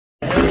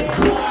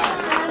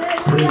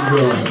Praise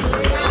God.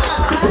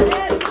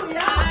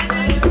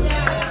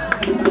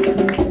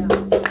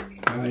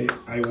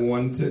 I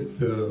wanted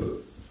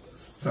to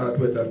start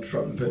with a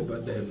trumpet,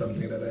 but there's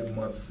something that I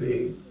must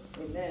say.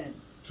 Amen.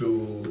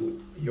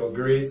 To your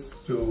grace,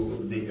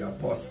 to the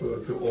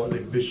apostle, to all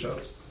the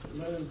bishops,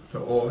 to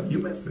all, you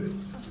may say it,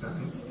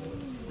 thanks.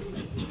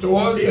 To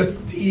all the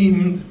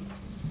esteemed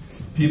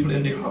people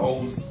in the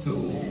house, to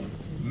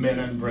men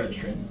and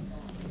brethren.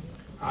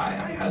 I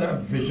had a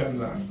vision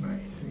last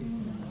night.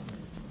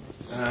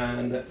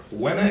 And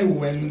when I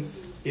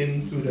went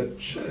into the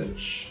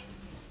church,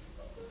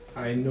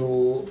 I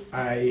know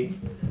I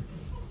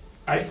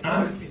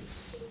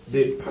asked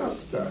the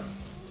pastor,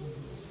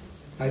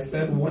 I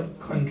said, what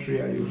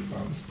country are you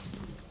from?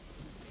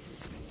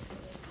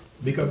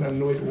 Because I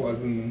know it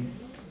wasn't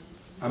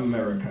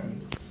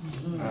American.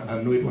 I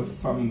know it was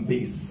some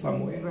base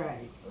somewhere.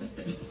 Right.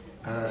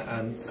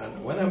 And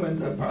when I went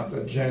to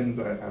Pastor Jens,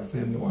 I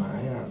said, no,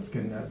 I ain't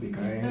asking that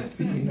because I ain't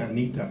seen I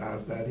need to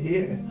ask that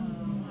here.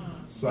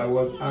 So I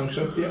was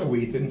anxiously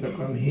awaiting to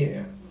come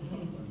here.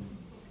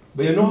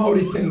 But you know how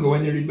the thing go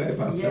when you read by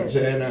Pastor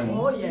Jen and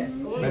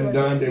when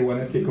down they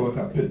want to take out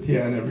a pity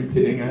and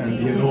everything,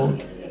 and you know,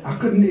 I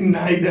couldn't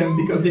deny them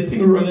because the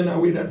thing running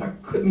away that I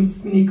couldn't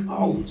sneak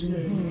out.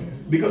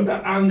 Because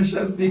they're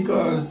anxious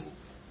because,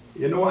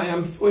 you know, I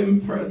am so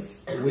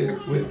impressed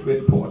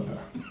with Porter.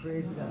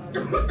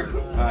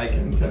 I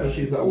can tell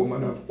she's a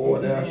woman of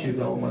order, she's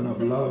a woman of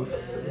love.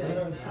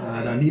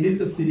 And I needed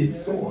to see the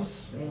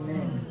source.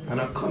 And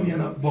I come here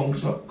and I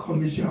bounce up,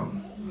 come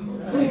young.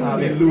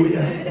 Hallelujah.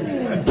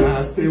 And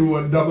I say,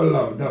 well, double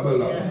love, double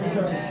love.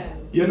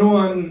 You know,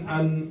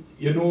 and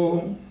you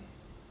know,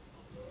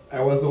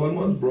 I was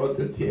almost brought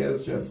to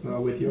tears just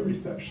now with your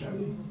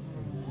reception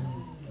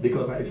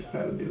because I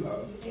felt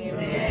beloved.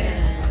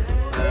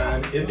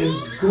 And it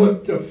is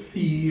good to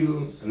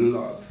feel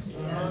love.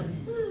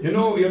 You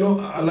know,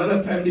 a lot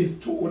of times this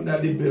tone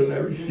that the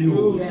builder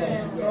refuse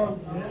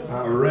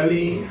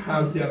really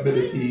has the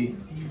ability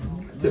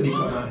to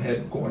become a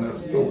head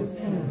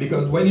cornerstone.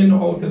 Because when you know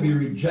how to be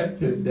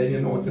rejected, then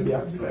you know how to be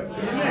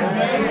accepted.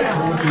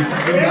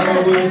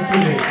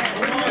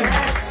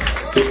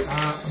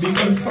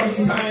 Because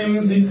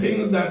sometimes the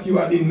things that you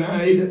are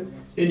denied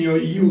in your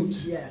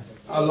youth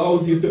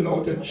allows you to know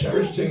how to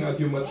cherish things as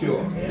you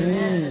mature.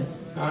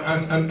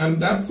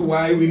 And that's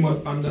why we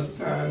must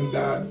understand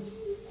that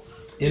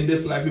in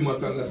this life we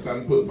must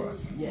understand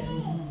purpose.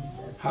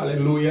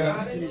 Hallelujah.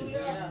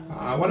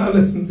 When I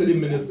listen to the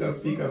minister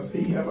speak, I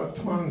say, he have a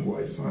twang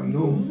voice, so I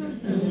know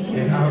he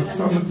has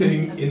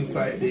something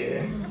inside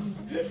there.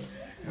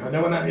 And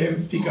then when I hear him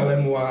speak a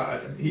little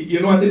more, you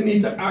know, I didn't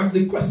need to ask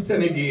the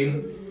question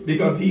again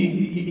because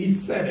he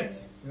said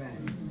it.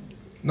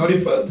 Now the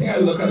first thing I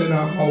look at in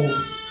our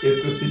house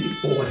is to see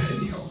the order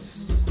in the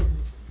house.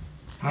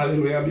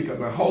 Hallelujah, because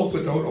a house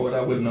without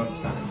order will not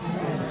stand.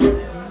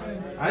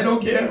 I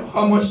don't care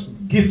how much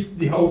gift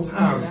the house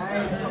have.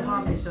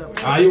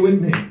 Are you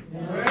with me?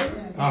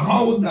 A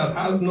house that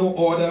has no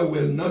order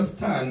will not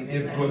stand.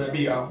 It's going to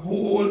be a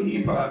whole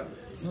heap of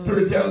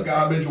spiritual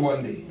garbage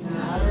one day.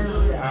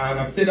 And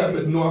I say that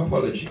with no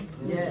apology.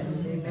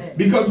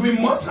 Because we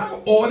must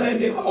have order in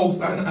the house.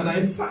 And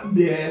I sat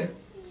there,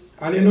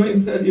 and you know, he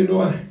said, you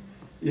know,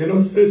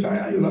 search.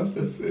 I love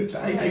to search.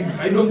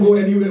 I don't go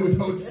anywhere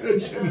without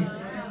searching.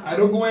 I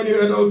don't go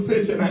anywhere without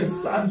searching. I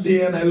sat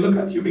there and I look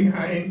at you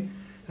behind.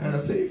 And I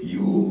say, if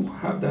you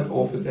have that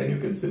office and you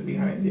can sit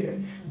behind there,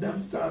 that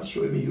starts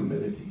showing me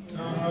humility.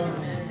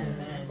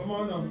 Come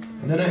on now.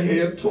 And then I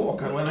hear you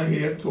talk, and when I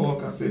hear you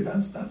talk, I say,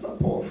 that's a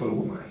powerful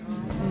woman.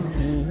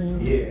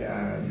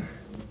 Yeah,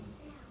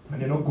 and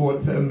you know,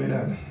 God tell me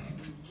that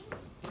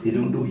you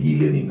don't do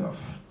healing enough.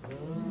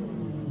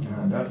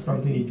 And that's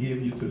something He gave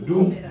you to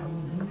do.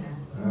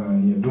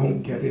 And you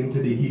don't get into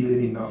the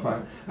healing enough.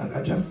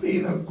 I just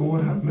saying as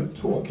God have me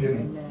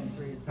talking.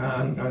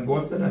 And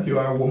God said that you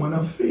are a woman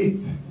of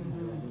faith.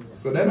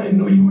 So then I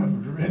know you have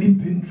already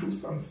been through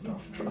some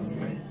stuff, trust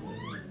me.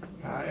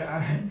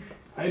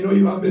 I know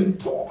you have been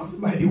tossed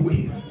by the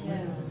waves.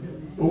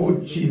 Oh,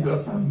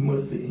 Jesus, have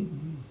mercy.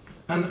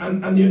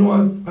 And you know,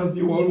 as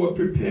you all were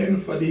preparing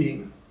for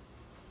the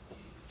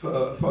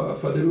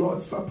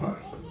Lord's Supper,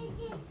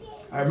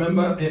 I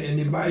remember in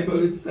the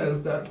Bible it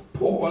says that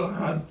Paul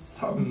had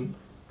some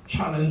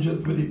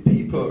challenges with the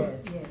people.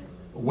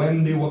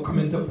 When they were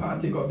coming to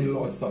partake of the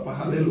Lord's Supper.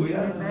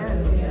 Hallelujah.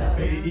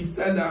 He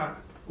said that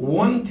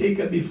one take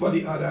it before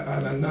the other,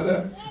 and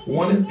another,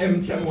 one is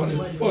empty and one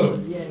is full.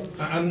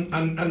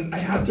 And I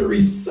had to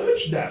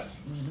research that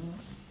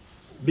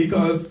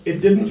because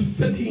it didn't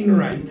fit in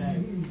right.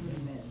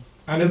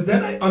 And as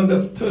then I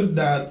understood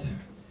that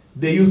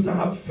they used to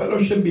have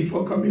fellowship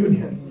before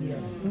communion.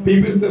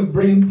 People used to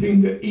bring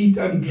things to eat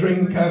and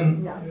drink,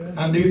 and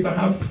they used to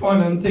have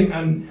fun and things.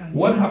 And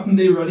what happened,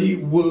 they really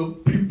were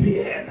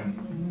prepared.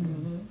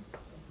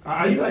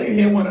 Are you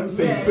hearing what I'm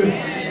saying?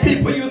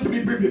 People used to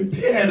be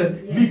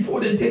prepared before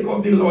they take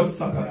off the Lord's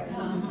Supper.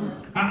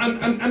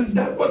 And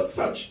that was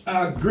such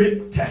a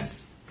great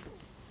test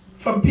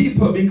for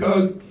people,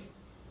 because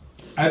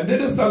I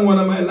did this on one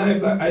of my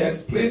lives. I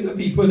explained to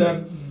people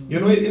that, you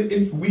know,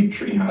 if we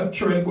three had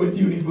children going to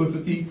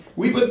university,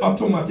 we would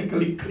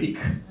automatically click.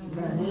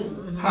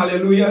 Right.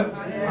 Hallelujah.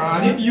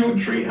 Right. And if you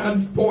three had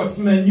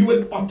sportsmen, you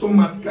would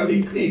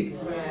automatically click.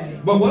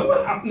 Right. But what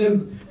would happen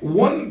is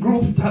one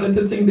group started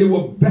to think they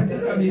were better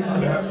than the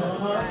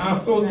other.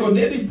 So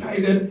they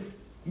decided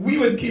we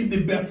would keep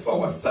the best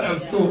for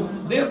ourselves. So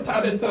they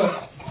started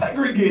to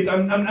segregate.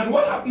 And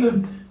what happened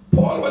is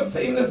Paul was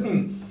saying,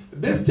 listen,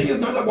 this thing is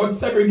not about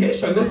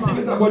segregation. This thing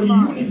is about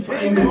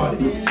unifying the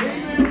body.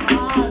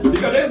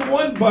 Because there's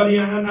one body,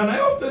 and I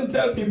often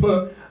tell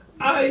people,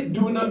 I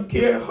do not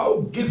care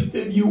how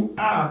gifted you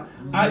are.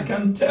 I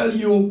can tell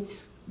you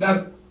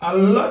that a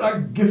lot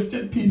of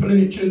gifted people in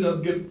the church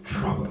just get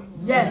trouble.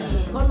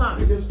 Yes, come on.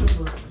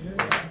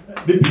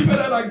 The people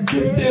that are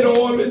gifted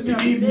always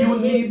believe you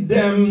need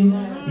them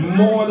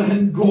more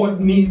than God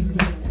needs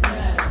them.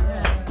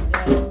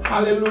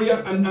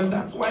 Hallelujah. And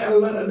that's why a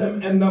lot of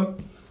them end up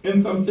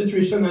in some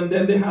situation, and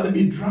then they had to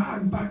be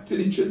dragged back to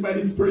the church by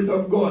the Spirit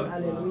of God.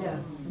 Hallelujah.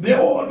 They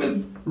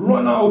always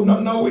run out.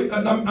 Now,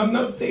 I'm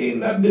not saying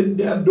that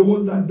there are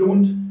those that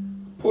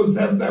don't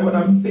possess that. What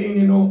I'm saying,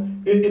 you know,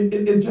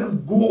 it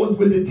just goes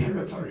with the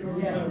territory.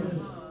 Yes.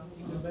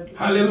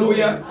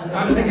 Hallelujah.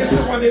 And they get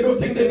to one, they don't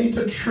think they need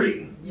to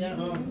train.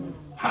 Yeah.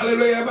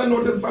 Hallelujah. Ever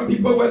notice some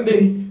people when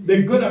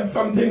they're good at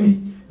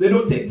something, they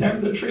don't take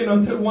time to train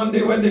until one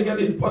day when they get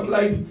the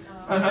spotlight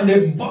and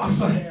they boss.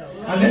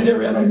 And then they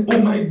realize, oh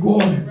my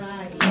God,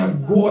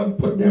 God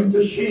put them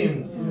to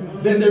shame.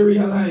 Then they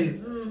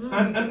realize.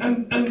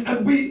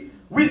 And we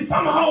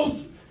somehow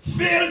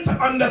fail to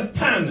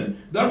understand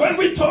that when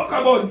we talk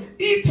about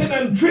eating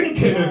and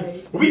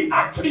drinking, we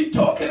actually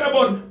talking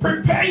about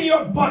preparing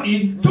your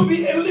body to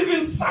be a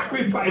living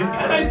sacrifice.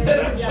 Can I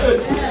say that,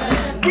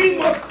 church? We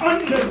must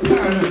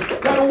understand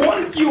that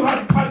once you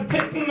have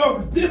partaken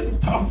of this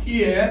stuff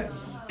here,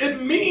 it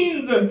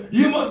means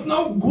you must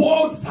now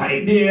go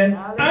outside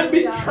there and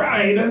be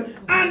tried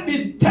and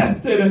be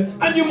tested,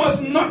 and you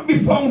must not be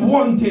found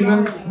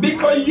wanting,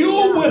 because you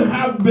will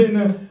have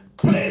been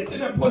placed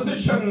in a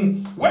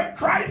position where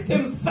Christ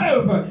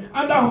himself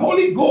and the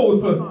Holy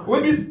Ghost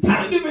will be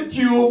standing with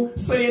you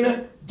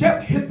saying,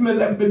 just hit me,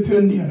 let me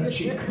turn the other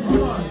cheek.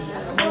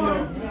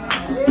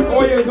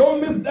 Oh, you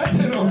don't miss that,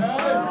 you know.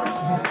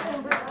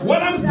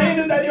 What I'm saying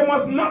is that you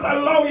must not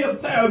allow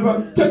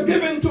yourself to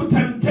give in to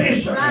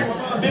temptation.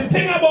 The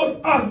thing about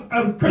us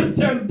as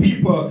Christian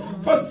people,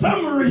 for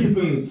some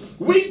reason,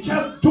 we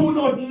just do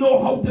not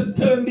know how to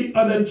turn the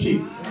other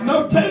cheek.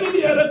 Now, turning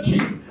the other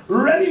cheek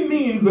really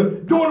means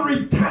don't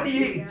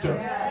retaliate.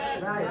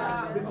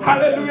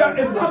 Hallelujah.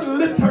 It's not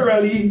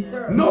literally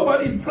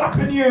nobody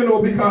slapping you, you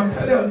know, because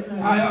I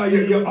tell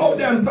you, you're out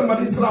there and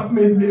somebody slap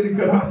me, you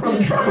could have some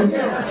trouble.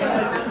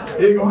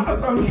 You're going to have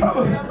some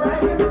trouble.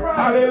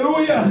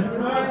 Hallelujah.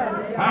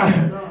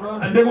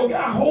 And they're going to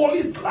get a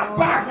holy slap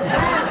back.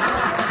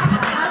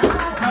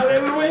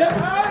 Hallelujah.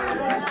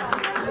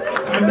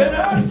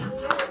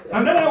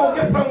 And then I will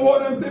get some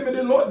water and say, may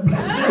the Lord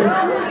bless you.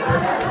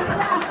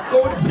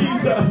 Oh,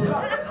 Jesus.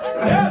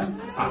 Yes.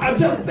 I'm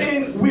just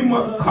saying we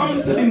must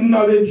come to the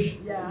knowledge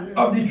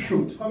of the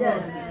truth.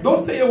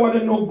 Don't say you want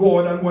to know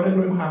God and want to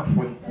know him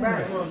halfway.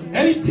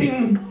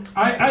 Anything,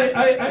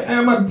 I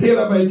am a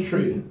tailor by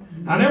trade.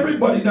 And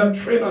everybody that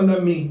train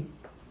under me,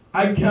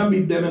 I can't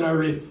beat them in a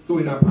race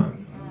sewing their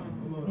pants.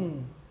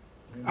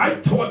 I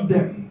taught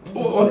them.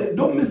 Oh,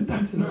 don't miss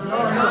that. No.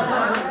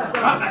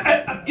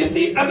 You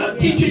see, I'm not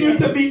teaching you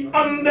to be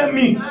under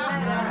me.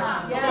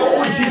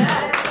 Oh, Jesus.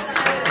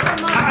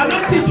 I'm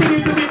not teaching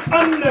you to be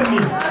under me.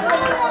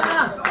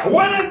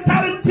 When I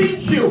start to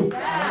teach you,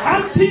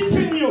 I'm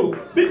teaching you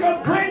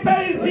because greater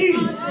is he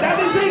that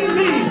is in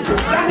me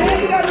than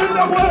he that is in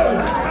the world.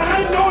 And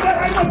I know that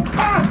I must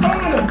pass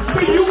on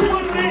to you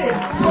one day.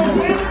 So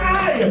when I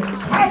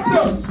have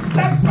to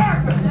step back,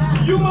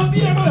 you must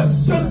be able to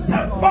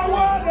step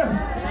forward.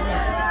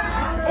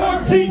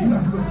 Oh,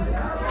 Jesus.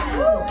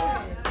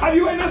 Have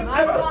you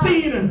ever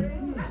seen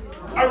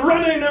a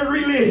runner in a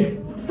relay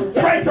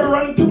try to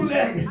run two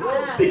legs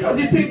because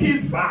he think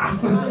he's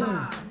fast?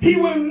 He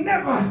will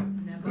never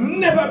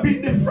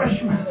beat the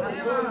freshman.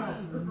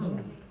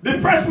 The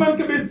freshman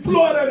can be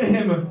slower than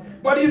him,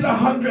 but he's a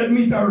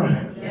 100-meter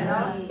runner.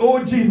 Yes.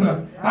 Oh,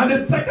 Jesus. And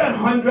the second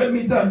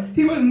 100-meter,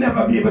 he will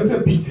never be able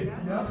to beat him.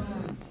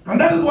 And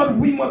that is what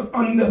we must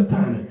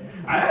understand.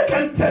 I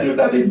can tell you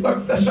that the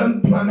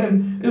succession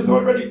planning is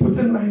already put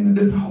in line in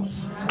this house.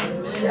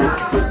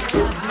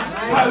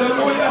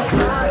 Hallelujah.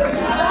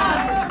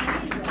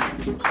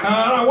 And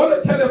I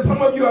want to tell you,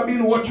 some of you have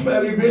been watching for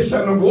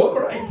elevation and walk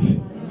right.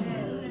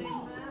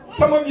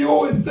 Some of you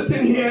who are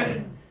sitting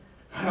here,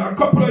 a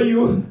couple of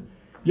you,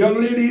 young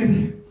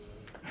ladies,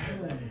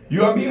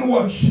 you are being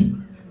watched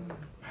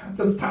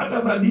to start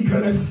as a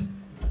deaconess.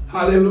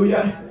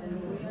 Hallelujah.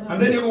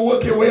 And then you will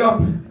work your way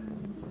up.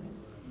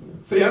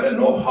 So you don't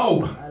know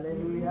how.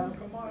 Hallelujah.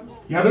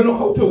 You don't know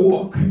how to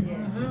walk.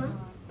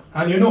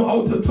 And you know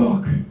how to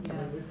talk.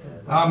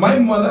 My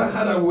mother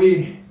had a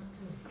way.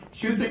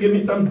 she used to give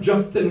me some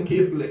just in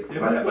case licks.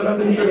 You ever that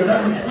in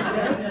Trinidad?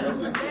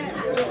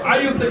 I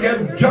used to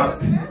get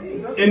just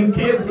in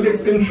case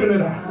licks in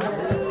Trinidad.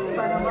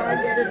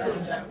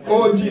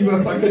 Oh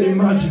Jesus, I can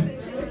imagine.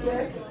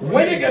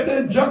 When you get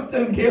in just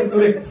in case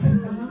licks,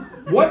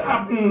 what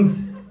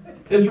happens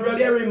is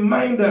really a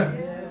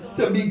reminder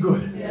to be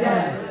good.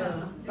 Yes.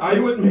 Are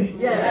you with me?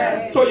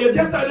 Yes. So you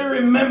just have to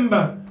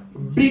remember,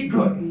 be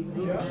good.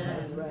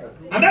 Yes.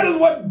 And that is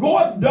what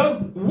God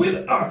does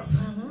with us.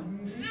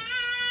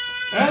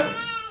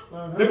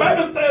 The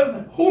Bible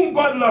says, whom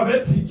God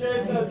loveth,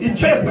 He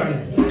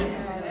chastens.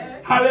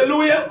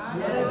 Hallelujah.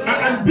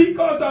 And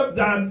because of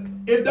that,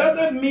 it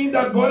doesn't mean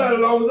that God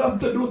allows us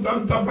to do some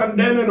stuff and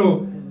then,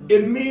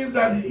 it means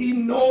that He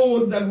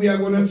knows that we are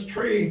going to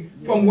stray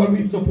from what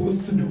we're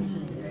supposed to do.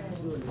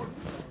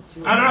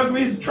 And as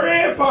we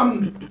stray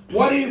from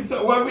what we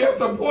are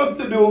supposed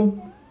to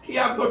do, He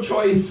has no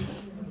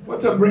choice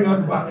but to bring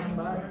us back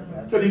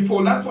to the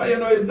fold. That's why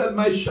it says,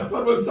 my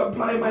shepherd will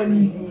supply my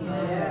need.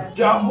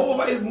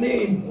 Jehovah is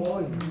name.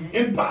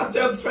 In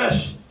pastures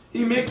fresh,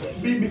 He makes me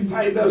feed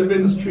beside the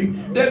living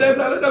stream. There's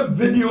a little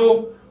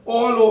video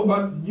all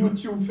over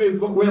YouTube,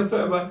 Facebook,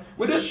 wheresoever,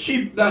 with a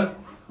sheep that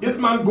this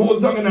man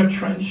goes down in a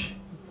trench.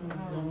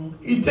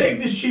 He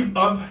takes the sheep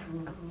up,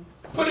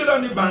 put it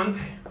on the bank,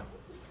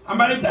 and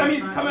by the time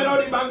he's coming out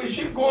of the bank, the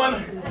sheep go on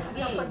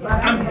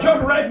and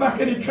jump right back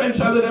in the trench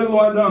and let them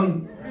go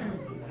down.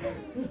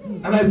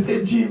 And I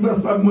say,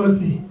 Jesus have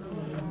mercy.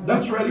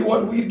 That's really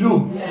what we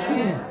do.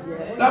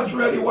 That's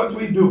really what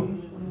we do.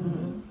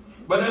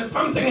 But there's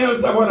something else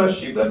about a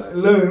sheep that I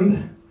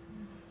learned.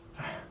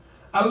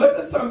 I learned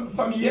it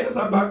some years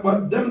back,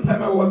 but them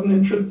time I wasn't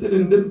interested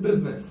in this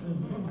business.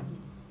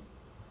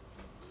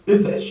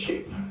 They say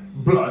sheep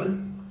blood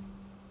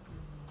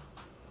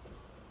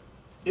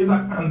is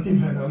an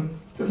antivenom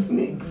to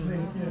snakes.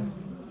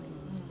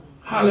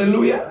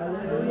 Hallelujah.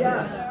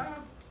 Hallelujah.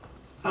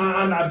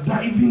 And I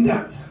dive in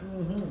that.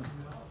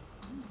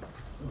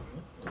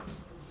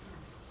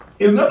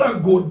 It's not a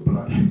goat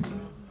blood.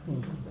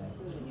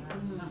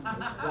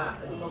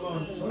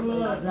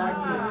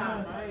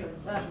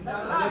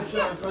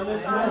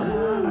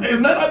 It's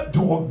not a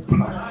dog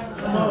blood.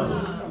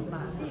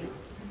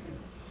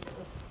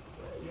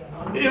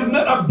 It's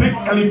not a big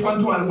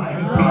elephant or a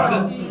lion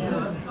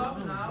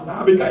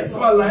blood. Because I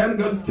saw a lion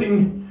got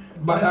stung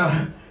by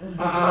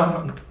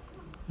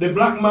the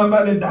black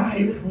mamba and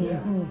died.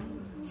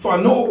 So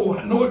I know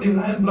the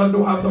lion blood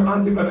don't have no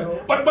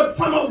antivenom. But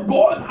somehow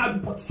God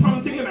had put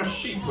something in a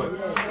sheep.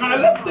 Now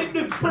let's take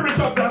the spirit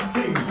of that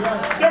thing.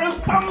 There is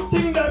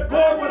something that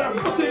God would have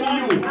put in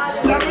you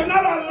that will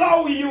not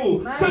allow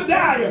you to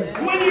die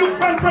when you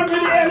confront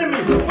with the enemy.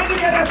 When you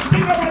get a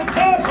sting of a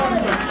serpent,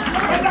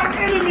 when that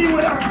enemy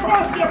would have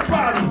crossed your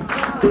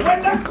path,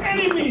 when that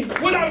enemy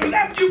would have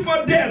left you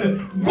for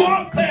dead,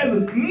 God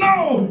says,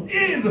 now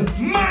is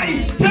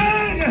my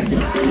turn.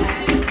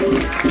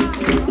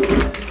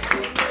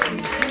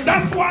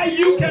 That's why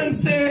you can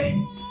say,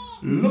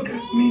 look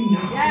at me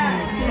now.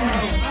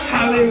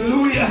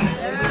 Hallelujah.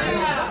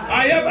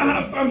 I ever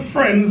have some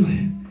friends,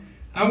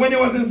 and when they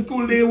was in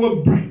school, they were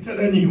brighter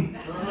than you.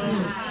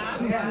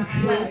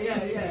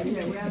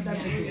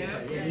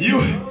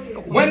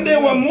 When they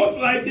were most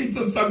likely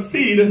to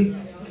succeed,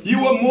 you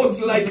were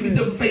most likely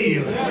to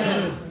fail.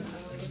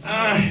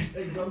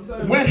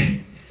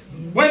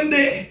 When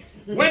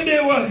they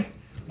were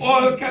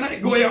all, can I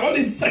go here, all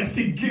these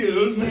sexy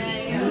girls,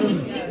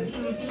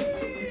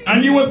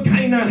 and you was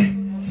kind of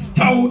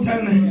stout,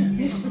 and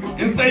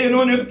instead you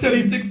only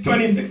 36,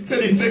 26,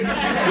 36,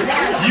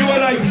 you were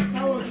like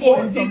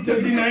 40,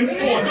 39, 40,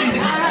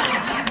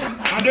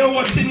 and they were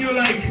watching you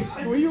like,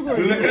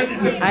 look at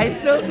it. I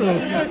still so.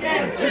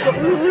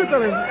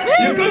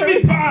 You could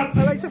be part.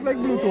 I like stuff like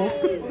Bluetooth.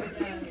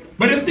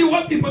 But you see,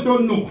 what people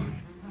don't know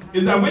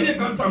is that when you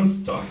got some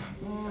stuff,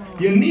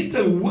 you need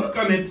to work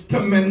on it to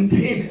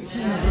maintain it.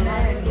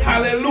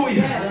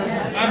 Hallelujah.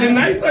 And the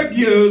nicer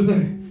girls,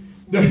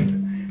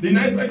 the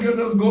nicer girls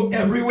just go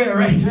everywhere,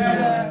 right?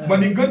 But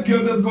the good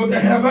girls just go to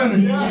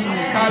heaven.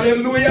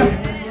 Hallelujah.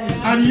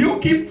 And you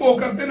keep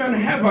focusing on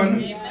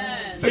heaven,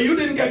 so you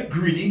didn't get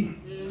greedy.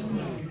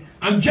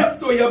 And just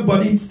so your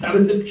body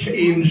started to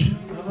change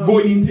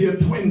going into your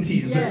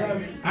 20s.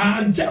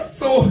 And just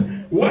so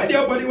while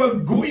your body was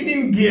going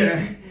in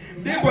gear,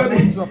 their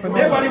body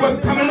was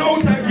coming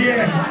out of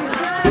gear.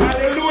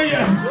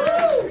 Hallelujah.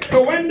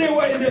 So when they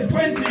were in their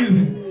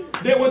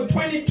 20s, they were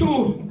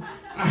 22,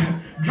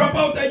 drop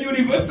out of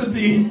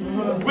university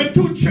with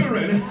 2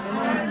 children,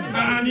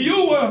 and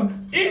you were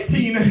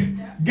 18,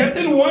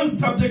 getting one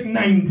subject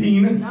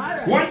 19,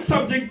 one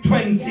subject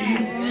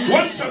 20,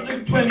 one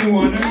subject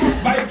 21.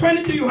 By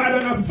 22 you had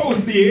an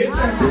associate.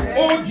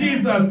 Oh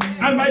Jesus.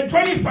 And by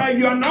 25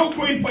 you are now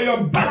going for your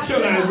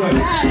bachelor's.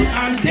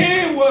 And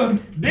they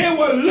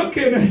were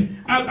looking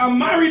at a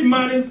married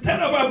man instead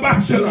of a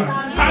bachelor.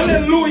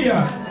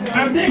 Hallelujah.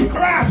 And they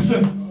crashed,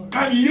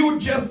 and you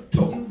just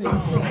took a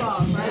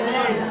flight.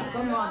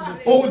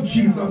 Oh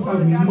Jesus,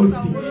 have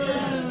mercy.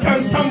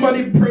 Can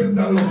somebody praise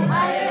the Lord?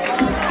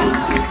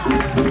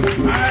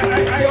 I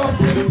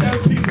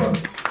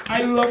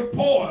I love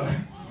Paul.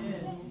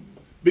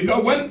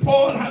 Because when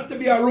Paul had to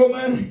be a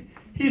Roman,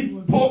 he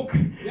spoke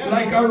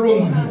like a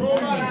Roman.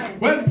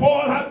 When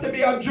Paul had to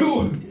be a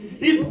Jew,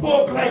 he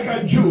spoke like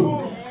a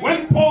Jew.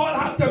 When Paul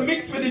had to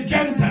mix with the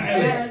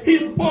Gentile,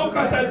 he spoke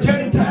as a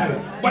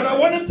Gentile. But I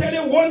want to tell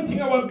you one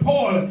thing about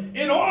Paul.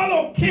 In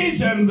all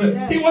occasions,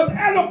 he was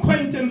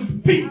eloquent in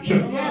speech.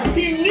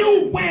 He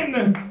knew when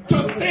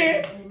to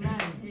say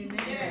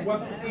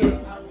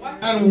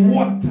and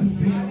what to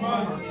say.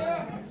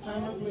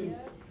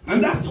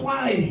 And that's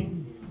why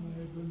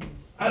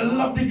I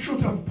love the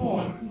truth of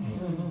Paul.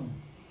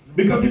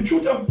 Because the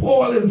truth of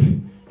Paul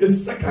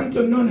is second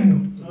to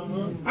none.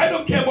 I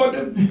don't care about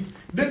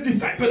this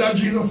disciple that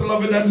Jesus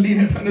loved that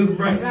leaned on his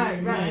breast.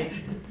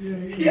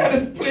 He had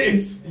his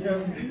place.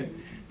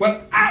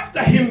 But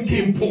after him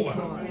came Paul.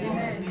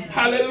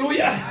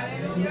 Hallelujah.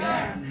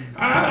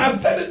 I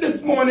said it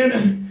this morning,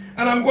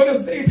 and I'm going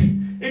to say it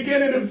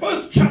again in the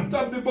first chapter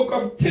of the book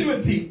of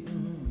Timothy.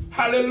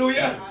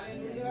 Hallelujah.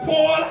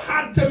 Paul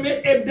had to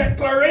make a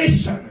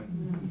declaration.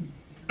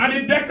 And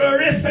the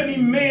declaration he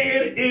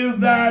made is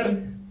that,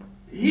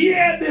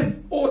 hear this,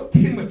 O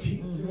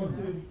Timothy.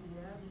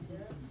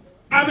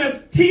 I'm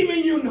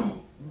esteeming you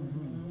now.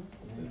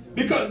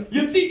 Because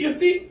you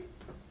see,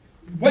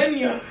 when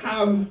you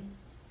have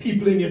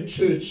people in your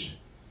church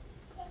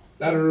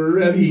that are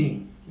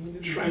really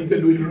trying to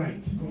do it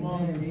right,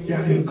 you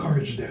have to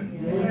encourage them.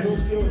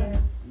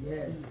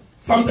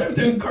 Sometimes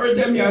to encourage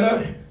them, you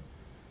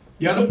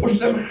have to push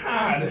them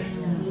hard.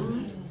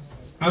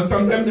 And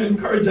sometimes to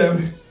encourage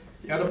them,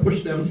 you have to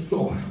push them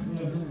soft.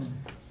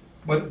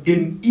 But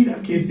in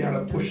either case, you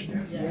have to push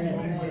them.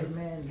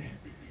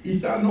 He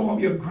said, I know how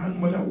your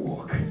grandmother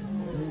walk.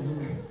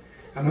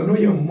 And I know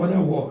your mother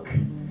walk.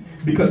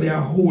 Because they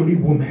are holy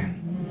women.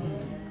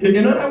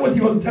 In other words,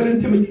 he was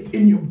telling Timothy, it's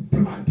in your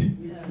blood.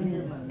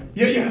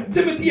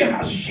 Timothy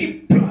has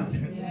sheep blood.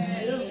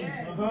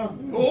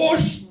 Oh,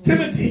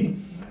 Timothy,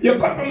 you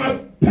come from a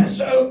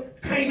special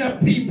kind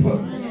of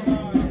people.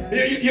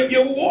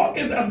 Your walk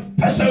is a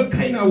special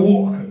kind of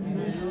walk.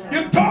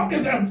 Your talk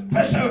is a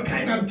special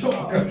kind of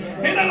talk.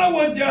 In other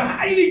words, you're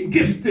highly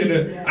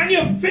gifted and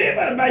you're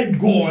favored by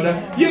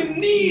God. You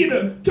need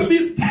to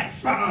be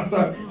steadfast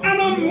and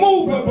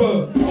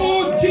unmovable.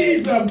 Oh,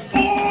 Jesus,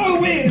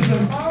 always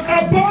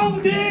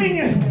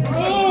abounding.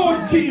 Oh,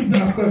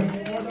 Jesus,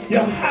 you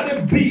had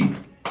to be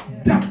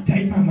that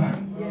type of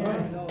man.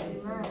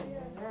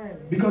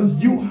 Because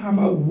you have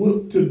a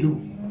work to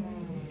do.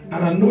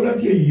 And I know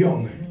that you're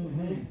young.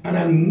 And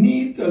I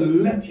need to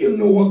let you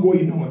know what's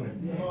going on.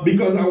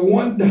 Because I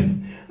want that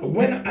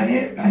when I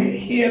ain't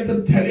here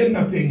to tell you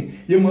nothing,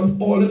 you must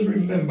always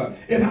remember.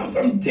 It has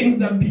some things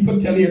that people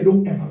tell you,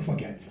 don't ever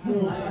forget.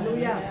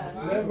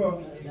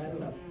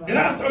 It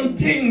has some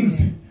things.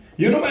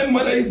 You know, my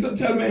mother used to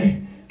tell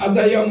me, as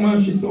a young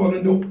man, she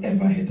said, don't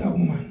ever hit a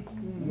woman.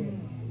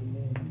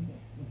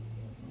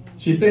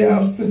 She said, I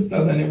have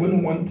sisters and they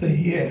wouldn't want to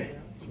hear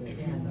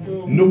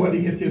nobody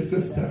hit your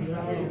sister.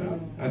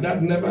 And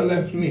that never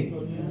left me.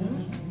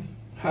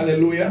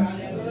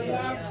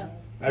 Hallelujah.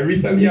 I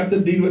recently had to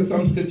deal with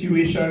some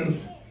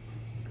situations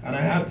and I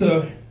had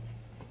to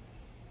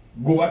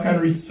go back and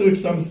research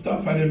some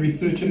stuff, and in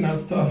researching that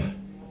stuff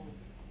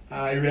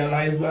I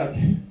realized that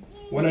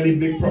one of the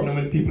big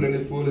problems with people in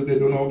this world is they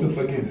don't know how to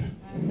forgive.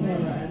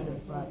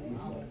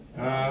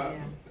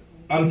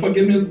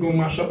 Unforgiveness will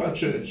mash up a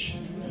church.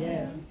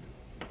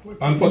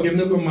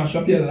 Unforgiveness will mash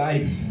up your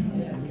life.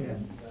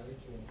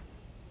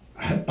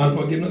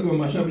 Unforgiveness will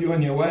mash up you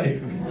and your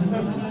wife.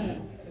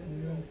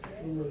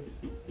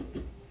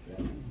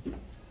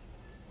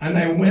 And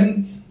I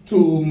went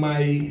to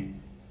my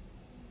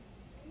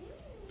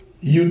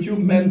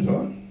YouTube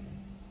mentor,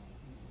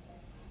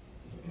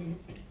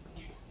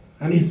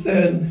 and he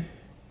said,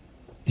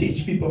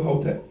 teach people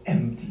how to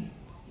empty.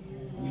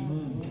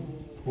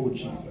 Oh,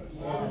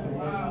 Jesus.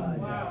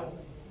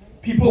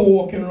 People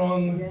walking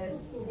around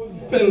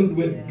filled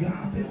with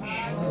garbage.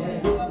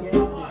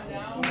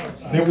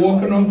 They're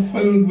walking around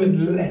filled with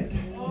lead.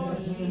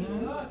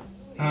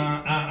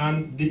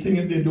 And the thing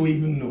is, they don't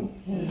even know.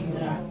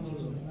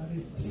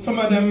 Some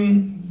of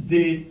them,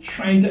 they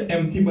trying to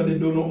empty, but they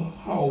don't know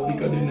how,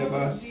 because they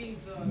never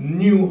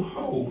knew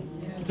how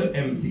to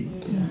empty.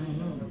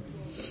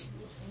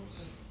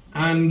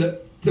 And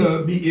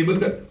to be able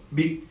to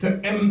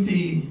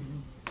empty,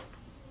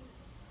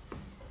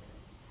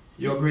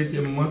 your grace,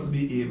 you must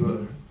be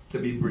able to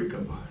be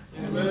breakable.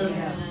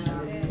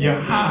 Amen.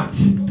 Your heart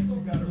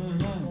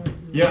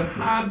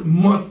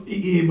must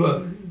be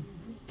able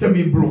to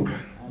be broken.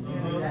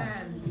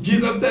 Amen.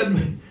 Jesus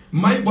said,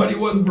 my body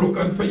was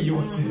broken for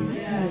your sins.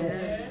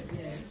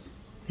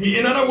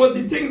 In other words,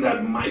 the things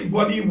that my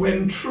body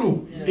went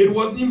through, it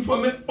wasn't even for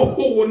my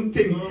own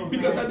thing,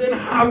 because I didn't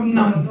have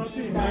none.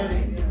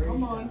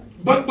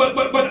 But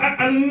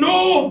I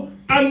know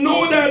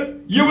that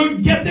you will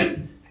get it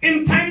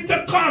in time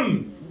to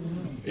come.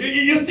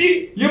 You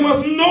see, you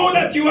must know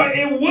that you are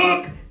a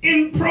work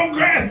in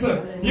progress.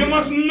 You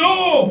must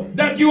know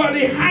that you are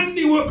the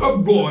handiwork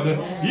of God.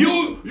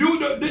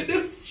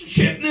 This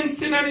chastening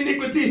sin and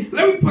iniquity,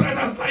 let me put it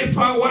aside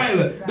for a while.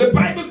 The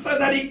Bible says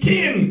that he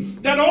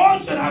came that all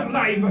should have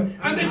life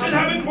and they should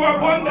have it more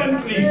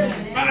abundantly.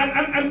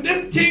 And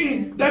this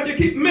thing that you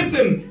keep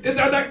missing is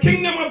that the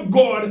kingdom of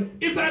God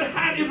is at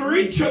hand, is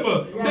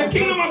reachable. The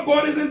kingdom of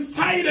God is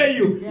inside of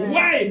you.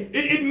 Why?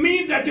 It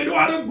means that you don't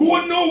have to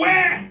go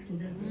nowhere.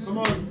 Come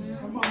on.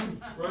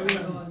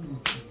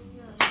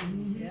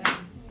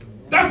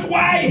 That's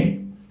why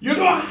you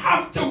don't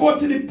have to go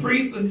to the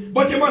priest,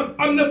 but you must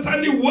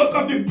understand the work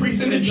of the priest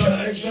in the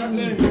church.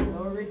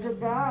 Glory to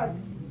God.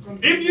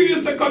 If you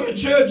used to come to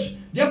church,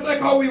 just like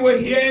how we were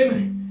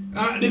hearing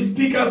the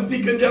speaker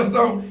speaking just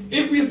now,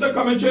 if we used to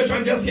come to church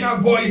and just hear a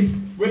voice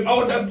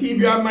without a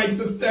TV or mic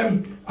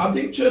system, I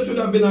think church would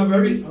have been a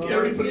very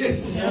scary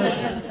place.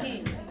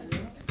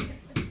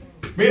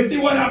 But you see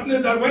what happens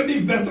is that when the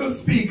vessels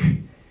speak,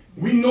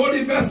 we know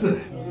the vessel.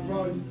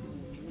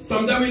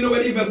 Sometimes we know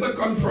where the vessel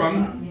come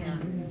from.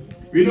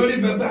 We know the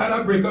vessel had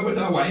a breakup with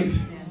her wife.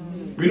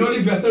 We know the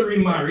vessel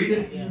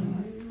remarried.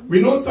 We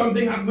know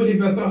something happened with the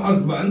vessel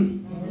husband.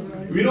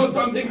 We know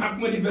something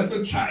happened with the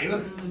vessel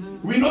child.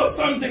 We know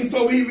something,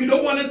 so we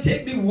don't want to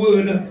take the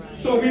word.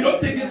 So we don't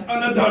think it's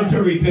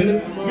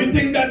unadulterated. We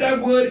think that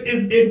that word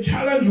is a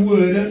challenge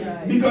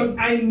word because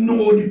I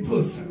know the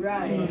person.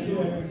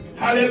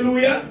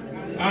 Hallelujah.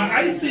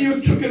 I see you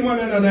choking one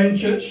another in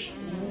church.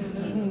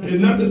 It's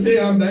not to say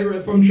I'm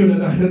direct from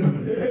Trinidad.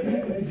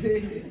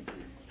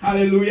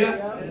 Hallelujah.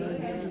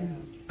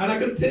 And I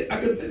could say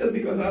that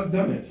because I've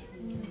done it.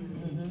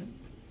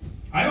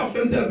 I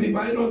often tell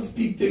people I don't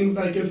speak things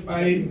like if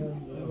I'm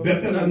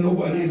better than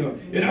nobody, you know.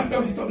 It has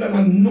some stuff that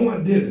I know I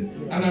did.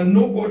 And I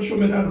know God showed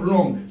me that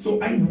wrong. So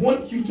I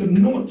want you to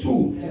know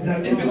too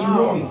that if it's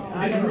wrong,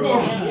 it's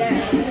wrong.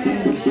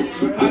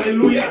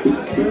 Hallelujah.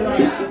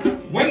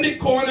 When the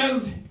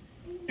corners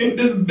in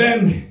this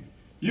bend,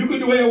 you could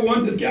do what you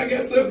wanted. Can I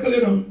get circle,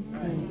 you know?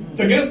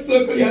 To get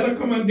circle, you have to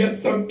come and get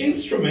some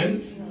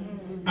instruments.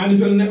 And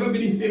it will never be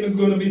the same. It's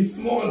going to be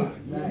smaller.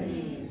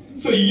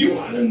 So you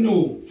want to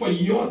know for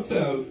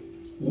yourself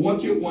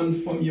what you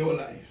want from your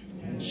life.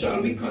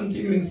 Shall we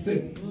continue in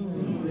sin?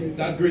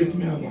 That grace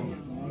may abound.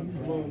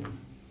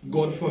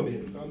 God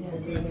forbid.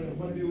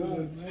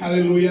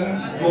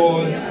 Hallelujah.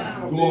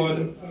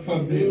 God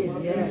forbid.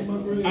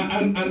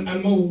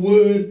 And my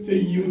word to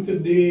you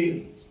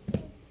today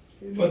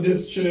for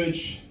this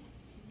church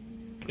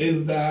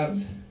is that,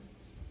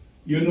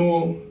 you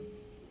know,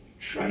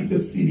 try to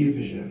see the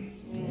vision.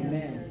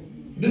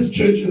 Amen. This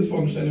church is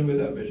functioning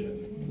with a vision.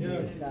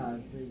 Yes.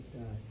 Praise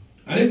God.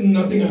 And if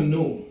nothing, I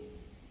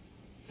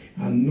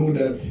know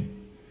that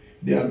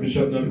the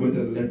Archbishop not going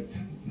to let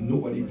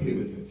nobody play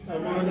with it. I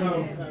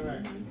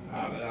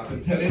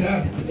can tell you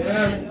that.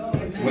 Yes.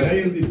 Whether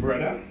he's the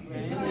brother,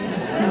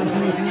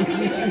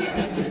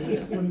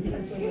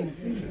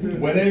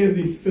 whether he's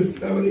the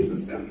sister or the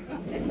sister,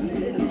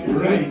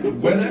 right?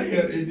 Whether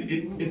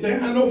it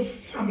ain't have no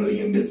family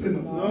in this, you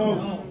know.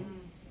 No.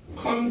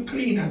 Come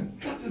clean, and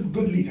that is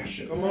good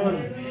leadership. Come on.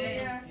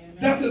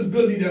 That is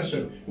good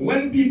leadership.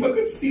 When people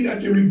could see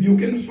that you're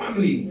rebuking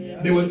family,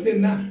 they will say,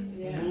 nah,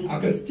 I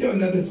can stay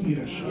under this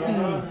leadership.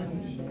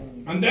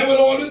 And there will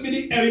always be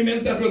the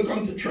elements that will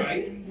come to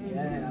try.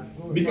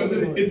 Because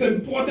it's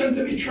important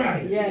to be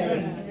tried.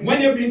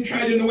 When you're being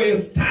tried, you know where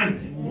you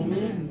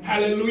stand.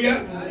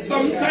 Hallelujah.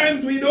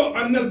 Sometimes we don't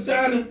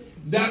understand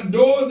that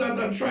those that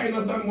are trying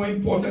us are more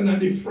important than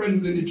the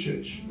friends in the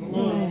church.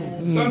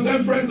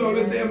 Sometimes friends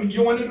always say,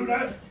 you want to do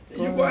that?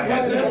 You go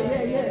ahead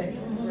then.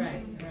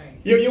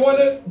 You want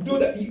to do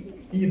that?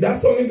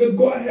 That's only good.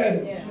 Go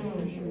ahead.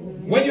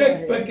 When you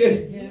expect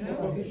it,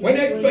 when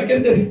you're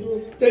expecting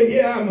to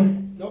hear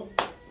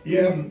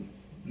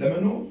let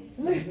me know.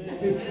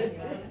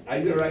 Are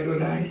you right or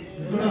die?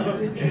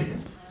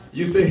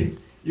 You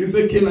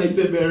say kill, I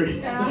say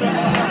bury.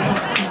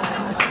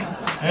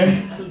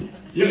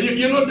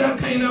 You know that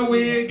kind of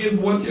way is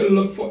what you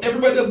look for.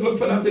 Everybody does look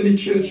for that in the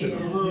church, you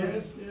know.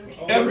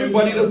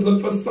 Everybody does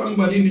look for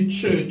somebody in the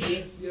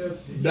church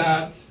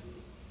that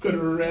could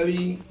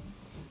really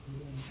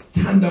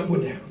stand up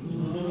with them.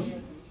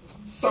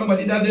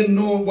 Somebody that didn't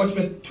know, watch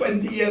me,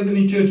 20 years in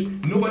the church.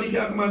 Nobody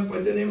can come and,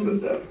 what's your name,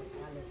 sister?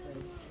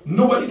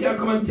 Nobody can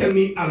come and tell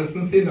me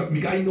Allison say nothing,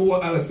 because I know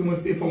what Allison will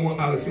say from what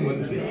Allison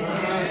will say.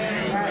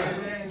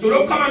 So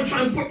don't come and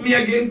try and put me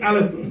against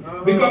Allison.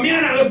 Because me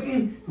and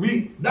Allison,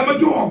 I'm a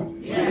dog.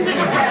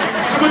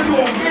 I'm a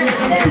dog.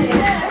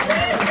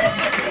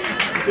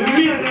 It's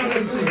me and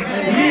Allison.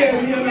 Me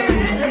and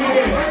Allison.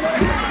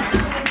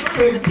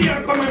 So you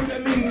can't come and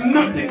tell me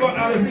nothing about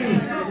Allison.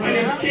 And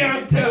you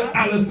can't tell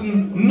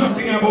Allison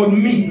nothing about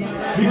me.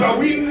 Because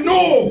we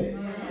know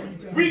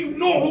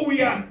who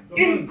we are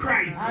in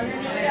Christ.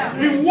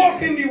 We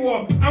walk in the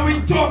walk and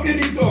we talk in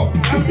the talk.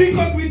 And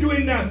because we're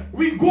doing that,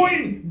 we're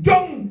going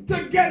down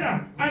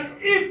together. And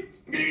if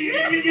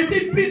you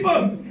see,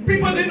 people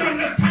didn't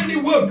understand the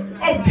work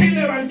of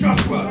Caleb and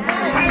Joshua.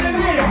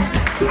 Hallelujah.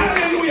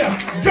 Hallelujah.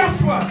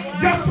 Joshua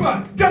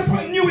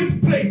knew his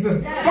place.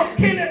 But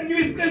Caleb knew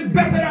his place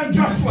better than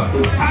Joshua.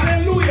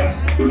 Hallelujah.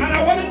 And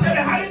I want to tell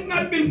you, had it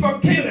not been for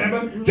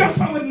Caleb, Joshua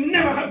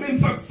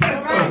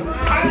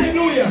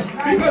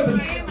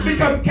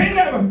Because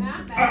Caleb,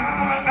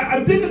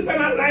 I did this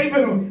in a live, you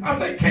know. I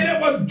said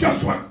Caleb was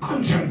Joshua's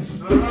conscience.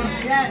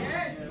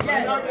 Yes.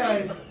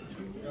 Yes.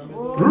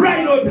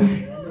 Right or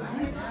die.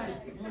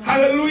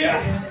 Hallelujah.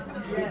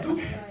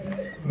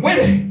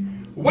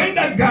 When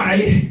that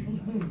guy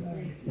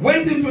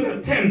went into the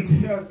tent,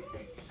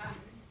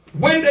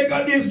 when they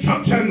got the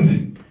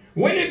instructions,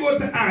 when they go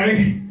to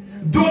Ai,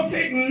 don't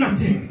take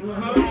nothing.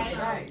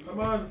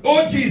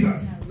 Oh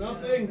Jesus.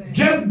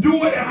 Just do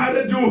what you had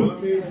to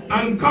do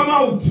and come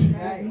out.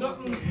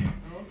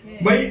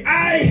 But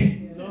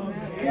I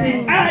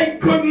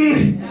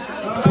couldn't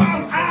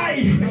pass I.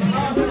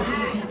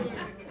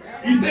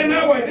 He said,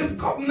 "No, boy, this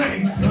cup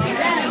nice.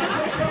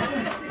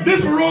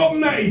 This robe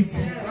nice."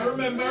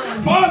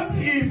 First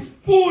he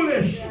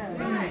foolish.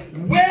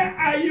 Where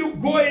are you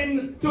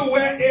going to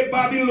wear a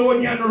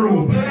Babylonian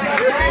robe?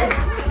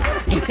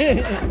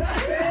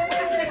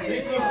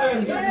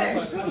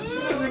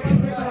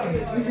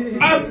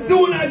 As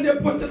soon as you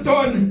put it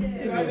on,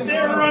 they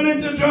run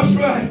into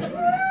Joshua.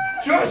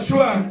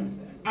 Joshua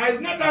is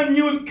not a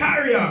news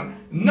carrier,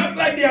 not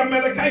like the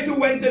Amalekite who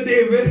went to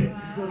David.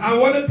 I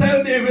want to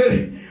tell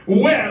David,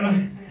 well,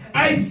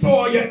 I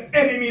saw your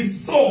enemy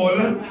Saul,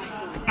 and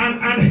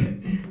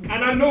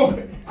I know,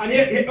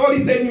 and all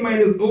he said in his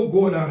mind is, oh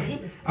God, I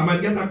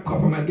might get a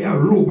cup, I might get a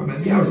robe, I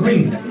might get a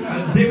ring,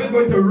 and David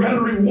going to well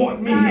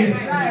reward me here.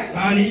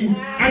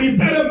 And he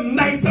started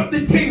nice up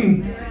the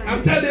thing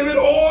and tell David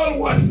all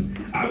what.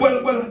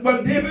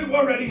 Well, David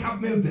already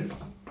happened is this.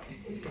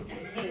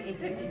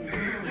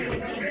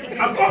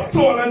 I saw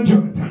Saul and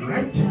Jonathan,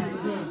 right?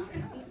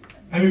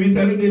 And we be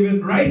telling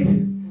David, right?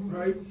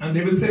 Right. And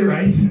David say,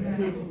 right.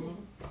 And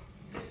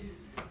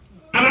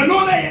I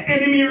know that your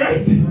enemy,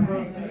 right?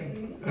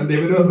 And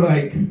David was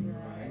like,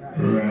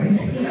 right.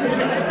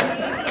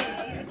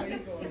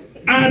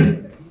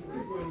 And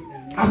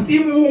I see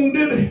him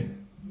wounded.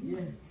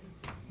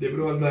 David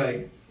was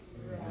like,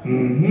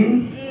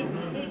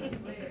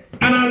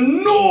 And I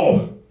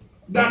know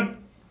that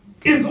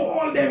it's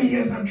all them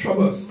years and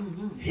troubles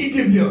he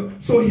give you.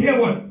 So here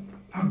what?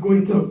 I'm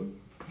going to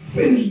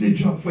finish the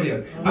job for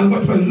you. And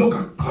what when look,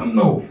 I come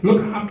now.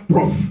 Look, I have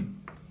proof.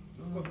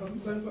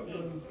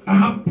 I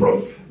have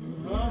proof.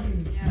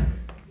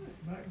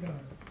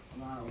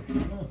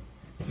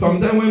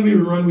 Sometimes when we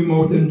run, we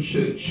out in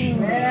church.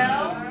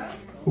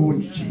 Oh,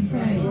 Jesus.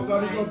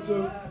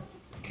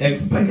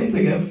 Expecting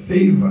to get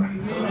favor.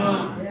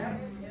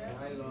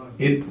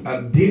 It's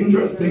a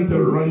dangerous thing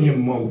to run your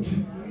mouth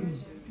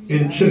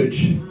in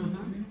church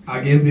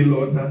against the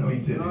Lord's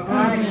anointed.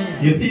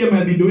 You see, you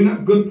might be doing a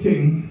good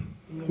thing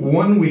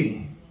one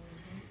way,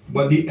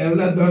 but the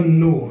elder don't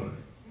know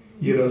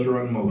you just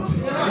run mouth.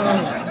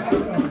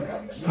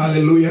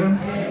 Hallelujah.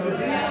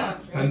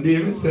 And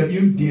David said,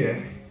 you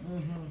dare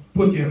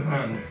put your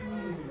hand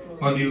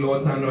on the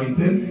Lord's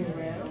anointed.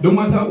 No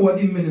matter what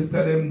the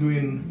minister them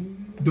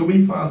doing, do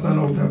we fast and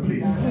out of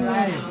place.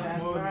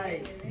 That's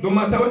right. No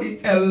matter what the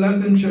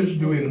elders in church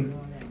doing,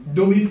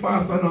 do we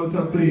fast and out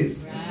of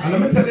place. And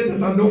let me tell you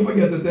this, and don't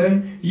forget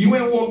it, you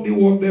ain't walk the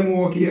walk them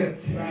walk yet.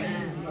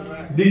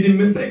 The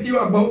mistakes you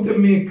are about to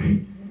make,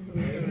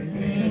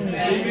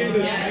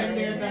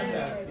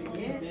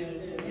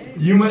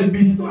 you might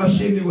be so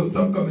ashamed you will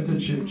stop coming to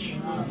church.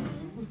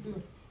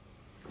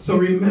 So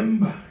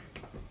remember,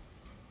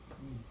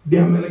 the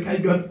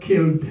Amalekite got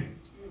killed.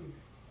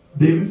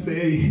 David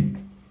say,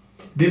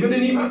 David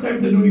didn't even have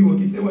time to do the work.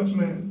 He said, watch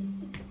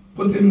man,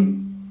 put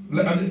him,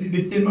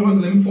 the statement was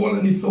let him fall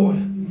on the sword.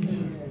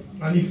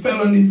 And he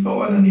fell on the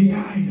sword and he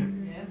died.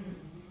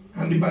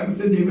 And the Bible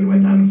said David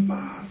went and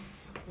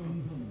fast.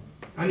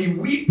 And he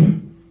weep.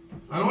 And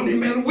all the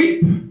men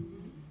weep.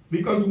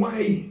 Because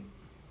why?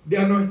 They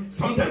are not.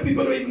 Sometimes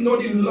people don't even know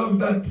the love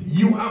that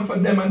you have for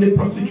them and they're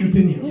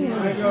prosecuting you.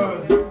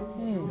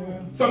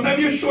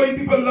 Sometimes you're showing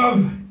people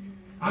love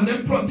and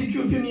they're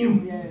prosecuting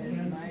you.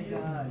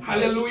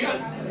 Hallelujah.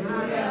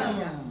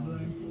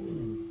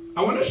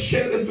 I want to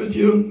share this with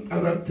you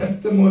as a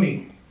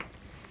testimony.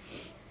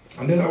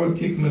 And then I will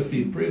take my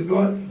seat. Praise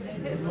God.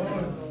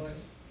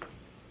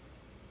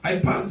 I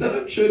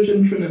pastored a church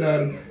in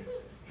Trinidad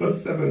for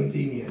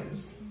 17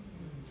 years.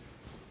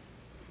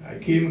 I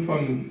came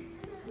from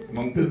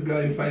Mount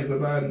Pisgah in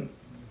Faisaban.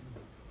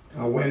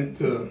 I went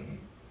to,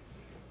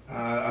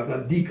 as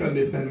a deacon,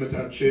 they sent me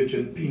to a church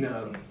in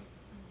Penal.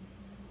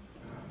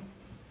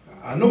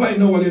 I know I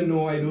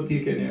don't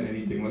take any and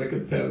anything. Well, I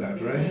could tell that,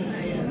 right?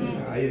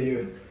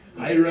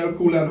 I real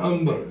cool and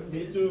humble.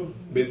 Me too.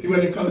 But see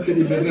when it comes to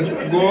the business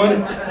of God,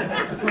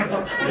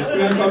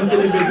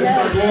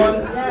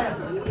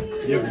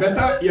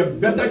 you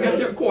better get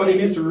your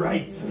coordinates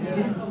right.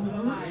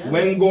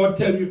 When God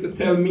tell you to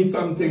tell me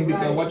something,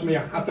 because watch me, you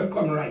have to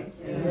come right.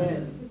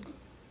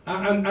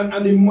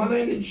 And the mother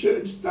in the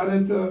church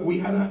started we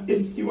had an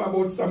issue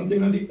about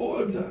something on the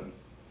altar.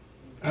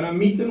 And a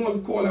meeting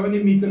was called, and when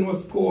the meeting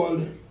was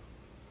called,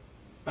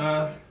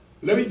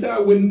 let me say I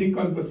win the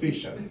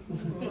conversation.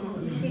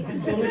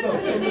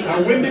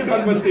 I win the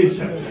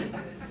conversation.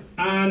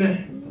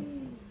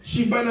 And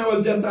she found I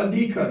was just a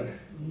deacon.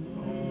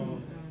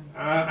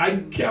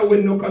 I can't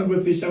win no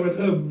conversation with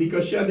her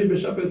because she and the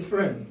bishop is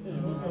friend.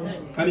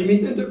 And the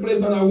meeting took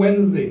place on a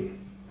Wednesday.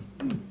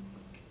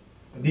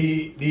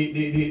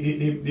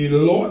 The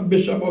Lord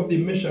Bishop of the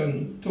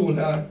mission told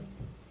her,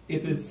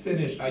 it is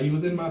finished. I'm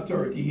using my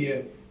authority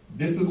here.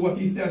 This is what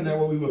he said and that's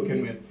what we're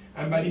working with.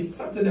 And by the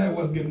Saturday I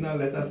was given a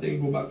letter saying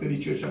go back to the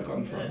church I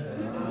come from.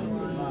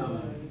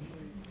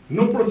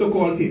 No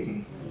protocol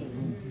taken.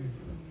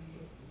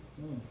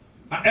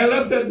 An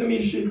elder said to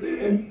me, she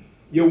said,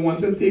 you want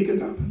to take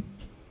it up?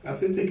 I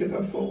said, take it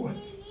up for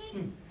what?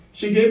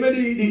 She gave me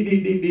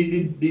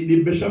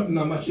the bishop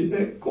number. She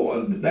said,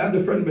 call, they had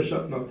a friend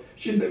bishop now.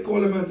 She said,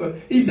 call him and talk.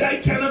 He said, I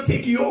cannot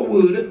take your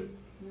word.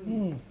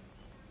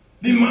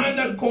 The man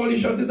that called the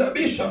shot is a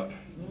bishop.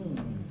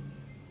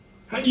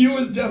 And you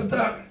is just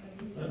a...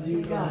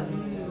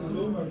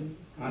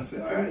 I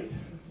said, all right.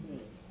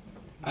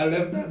 I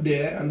left that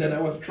there and then I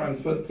was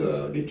transferred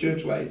to the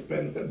church where I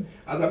spent some.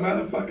 As a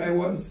matter of fact, I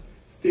was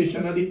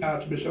stationed at the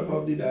Archbishop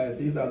of the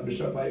Diocese,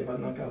 Archbishop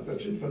Ivan Lancaster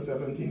Church for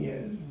 17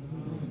 years.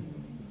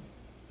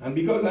 And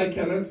because I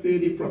cannot say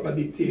the proper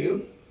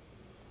detail,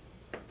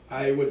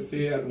 I would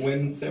say that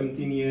when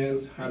 17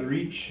 years had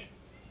reached,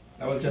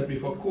 that was just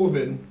before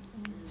COVID,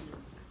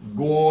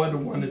 God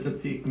wanted to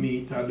take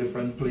me to a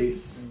different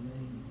place.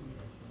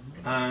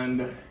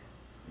 And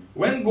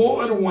when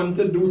God wants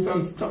to do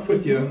some stuff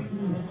with you,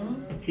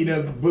 he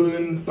does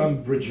burn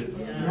some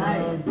bridges.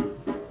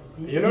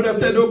 You know they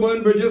say don't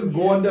burn bridges?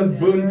 God does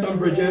burn some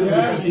bridges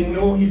because he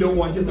know he don't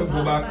want you to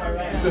go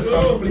back to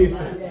some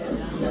places.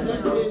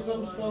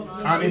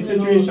 And in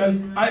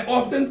situation, I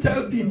often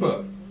tell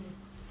people,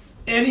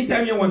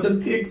 anytime you want to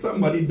take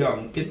somebody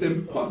down, it's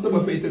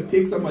impossible for you to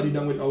take somebody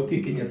down without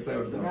taking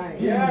yourself down.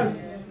 Yes.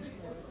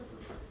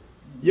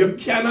 You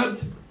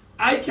cannot,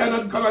 I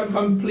cannot come and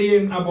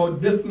complain about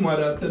this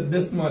mother to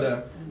this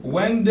mother.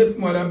 When this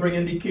mother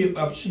bringing the case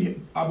up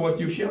about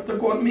you, she have to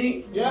call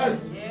me.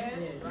 Yes. Yes,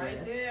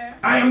 right there.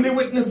 I am the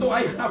witness, so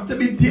I have to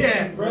be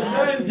there.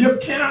 Present. You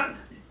cannot,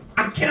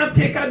 I can't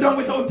take her down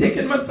without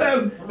taking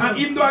myself. And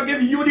even though I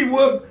give you the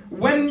work,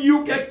 when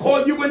you get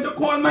called, you're going to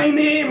call my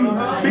name.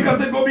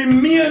 Because it's going to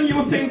be me and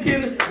you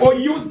sinking, or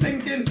you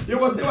sinking. You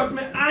will say, watch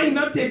me, I ain't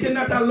not taking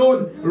that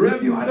alone.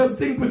 Rev, you had to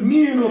sink with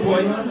me, you know,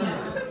 boy.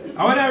 And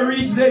when I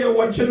reach there, you're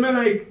watching me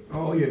like,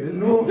 oh, you didn't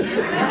know. You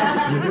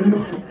didn't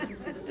know.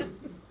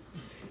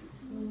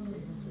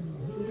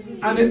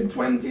 And in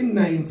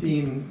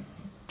 2019,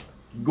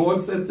 God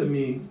said to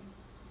me,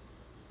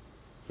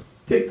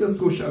 take to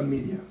social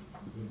media.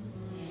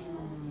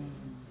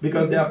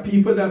 Because there are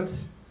people that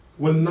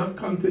will not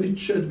come to the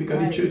church because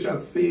the church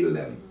has failed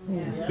them.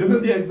 Yeah. This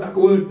is the exact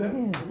words.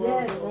 Eh?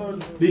 Yes.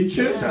 The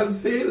church has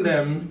failed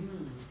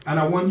them, and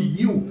I want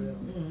you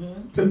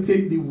to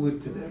take the word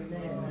to them.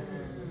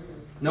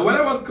 Now when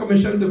I was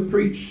commissioned to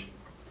preach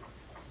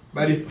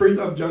by the Spirit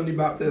of John the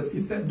Baptist, he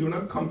said, do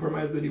not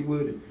compromise with the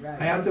word. Right.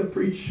 I had to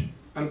preach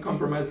and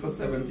compromise for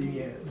 17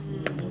 years.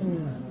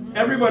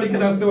 Everybody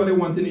could have said what they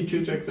want in the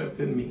church except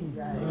in me.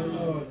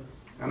 Right.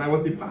 And I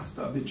was the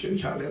pastor of the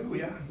church,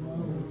 hallelujah.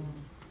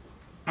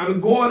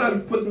 And God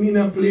has put me in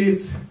a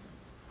place,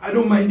 I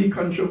don't mind the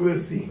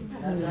controversy.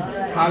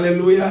 Right.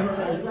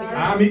 Hallelujah. Right.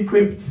 I'm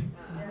equipped.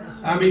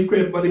 I'm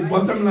equipped, but the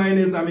bottom line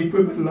is I'm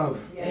equipped with love.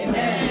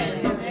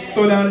 Amen.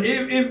 So that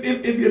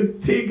if you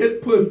take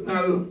it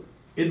personal,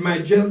 it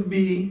might just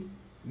be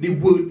the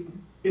word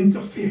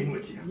interfering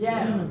with you.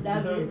 Yeah,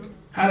 that's it.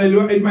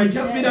 Hallelujah. It might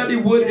just be that the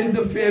word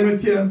interfering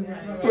with you.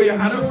 So you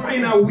had to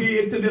find a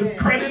way to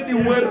discredit the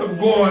word of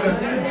God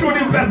through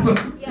the vessel.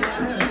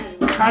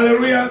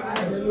 Hallelujah.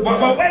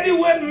 But when the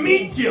word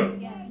meets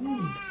you,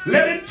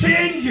 let it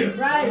change you.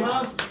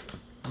 Right.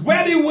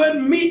 Where the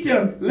word meet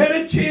you, let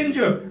it change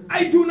you.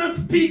 I do not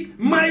speak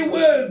my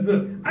words.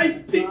 I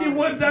speak the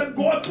words that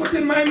God put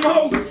in my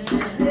mouth.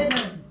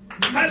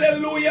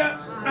 Hallelujah.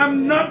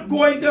 I'm not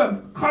going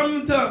to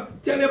come to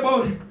tell you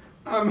about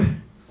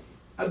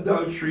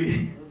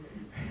adultery.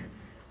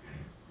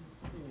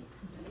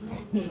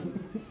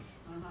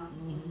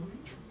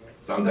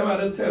 Sometimes I have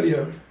to tell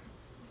you,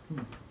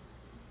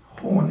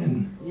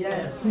 horning.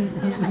 Yes.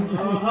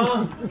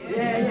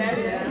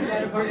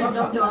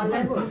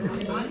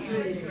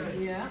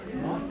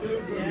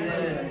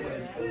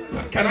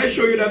 Can I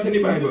show you that in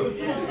the Bible?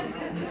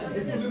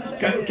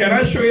 Can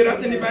I show you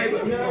that in the Bible?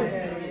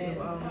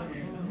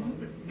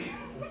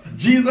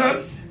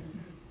 Jesus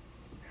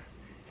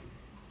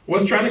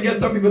was trying to get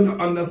some people to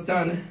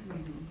understand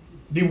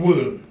the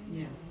world.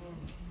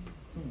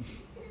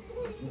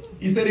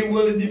 He said the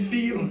world is the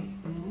field.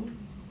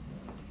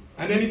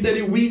 And then he said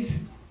the wheat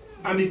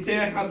and the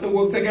tare had to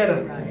work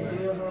together.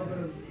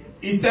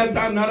 He said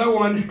to another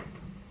one,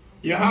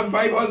 you have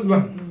 5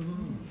 husbands.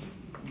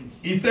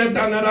 He said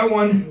to another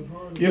one,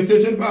 you're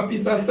searching for a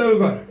piece of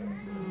silver.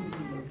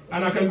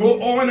 And I can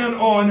go on and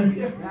on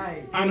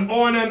and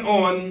on and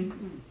on.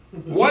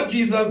 What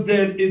Jesus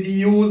did is he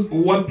used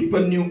what people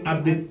knew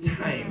at the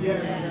time.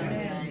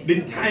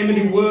 The time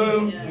in the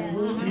world,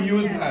 he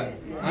used that.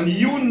 And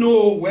you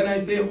know when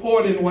I say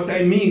hoarding what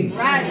I mean.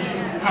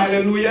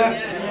 Hallelujah.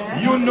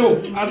 You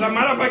know. As a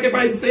matter of fact, if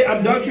I say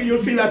adultery,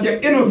 you'll feel that you're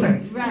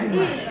innocent.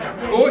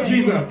 Oh,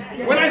 Jesus.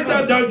 When I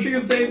say adultery,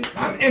 you say,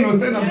 I'm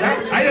innocent of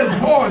that. I just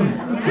horn.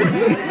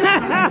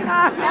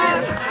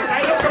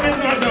 I don't commit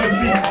no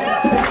adultery.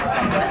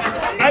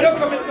 I don't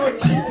commit no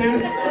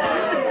cheating.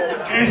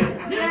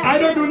 I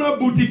don't do no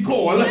booty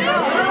call.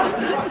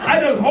 I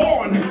just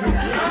horn.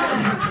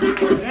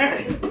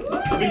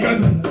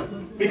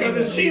 Because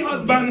the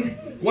she-husband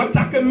was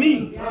attacking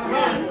me.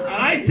 And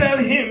I tell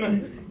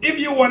him, if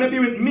you want to be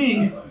with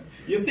me,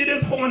 you see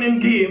this horning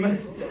game,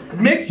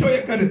 make sure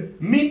you can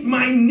meet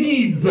my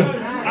needs.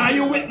 Are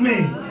you with me?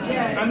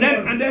 And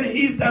then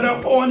he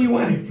started horny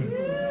wife.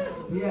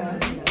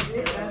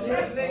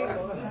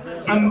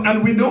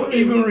 And we don't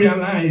even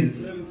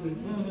realize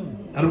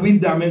that we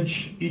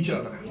damage each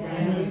other.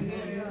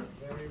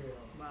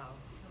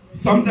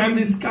 Sometimes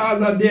the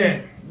scars are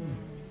there.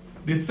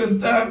 The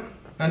sister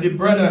and the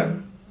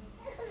brother,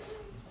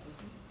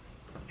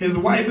 his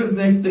wife is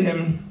next to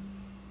him,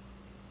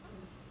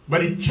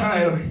 but the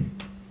child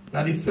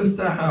that his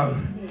sister have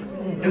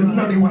is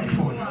not the wife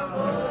one.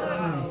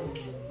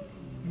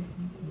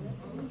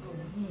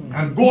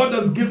 And God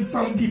does give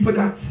some people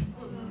that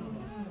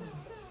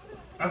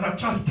as a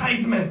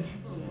chastisement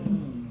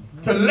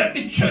to let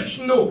the church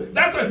know.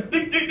 That's why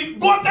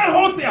God tell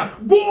Hosea,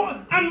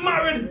 go and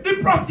marry the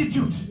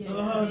prostitute.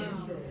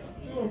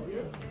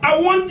 I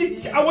want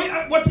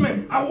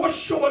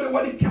sure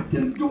what the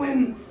captain's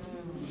doing.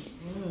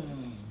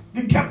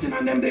 The captain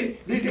and them, they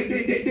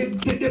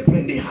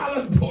play the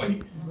harlot boy.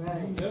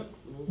 Right.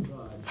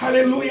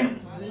 Hallelujah.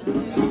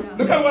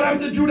 Look at what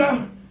happened to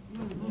Judah.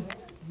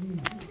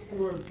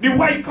 The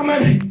wife come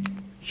and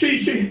you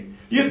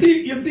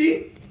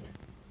see,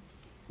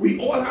 we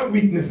all have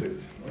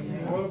weaknesses.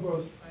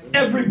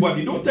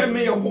 Everybody. Don't tell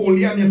me you're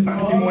holy and you're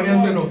sanctimony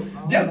and say no.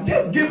 Just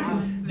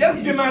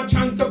give me a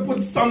chance to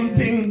put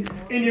something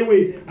in your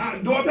way.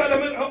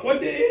 Daughter,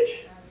 what's your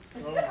age?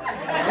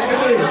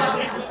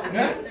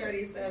 Yeah?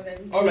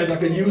 37. All right, I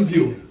can use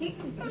you.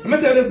 Let me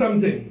tell you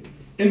something.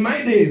 In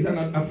my days, and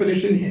I'm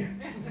finishing here.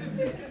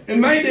 In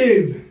my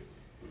days,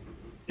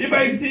 if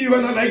I see you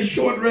and I like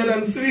short, red,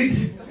 and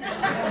sweet,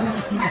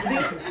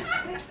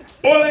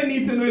 all I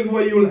need to know is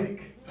what you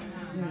like.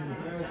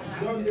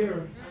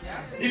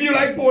 If you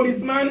like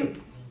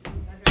policeman,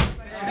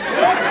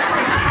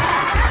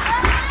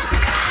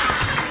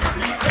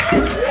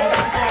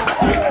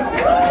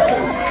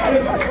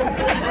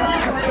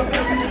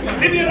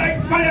 if you like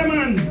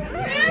fireman,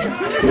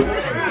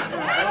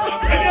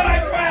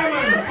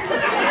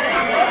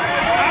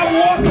 I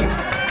water.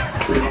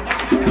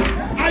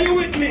 Are you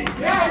with me?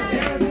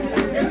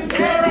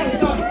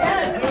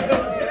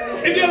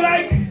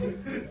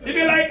 If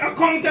you like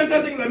accountant,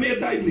 I think, let me a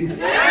tie, please.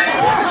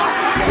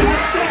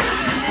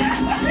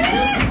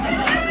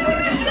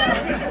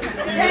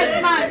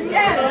 Yes, man.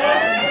 Yes.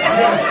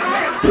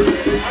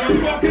 I'm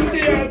talking to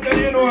you and tell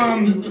you,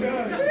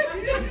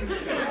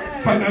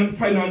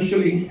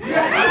 financially.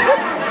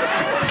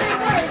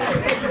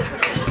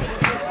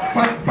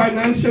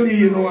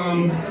 Financially,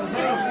 I'm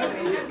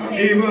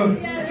able.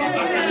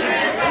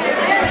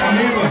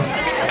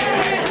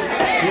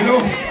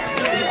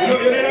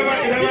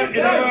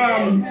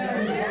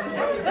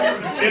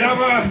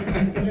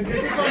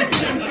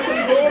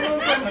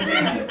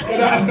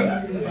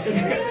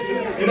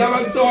 It have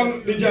a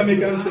song the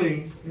Jamaicans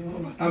sing.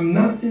 I'm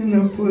not in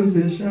a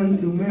position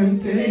to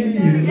maintain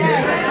you.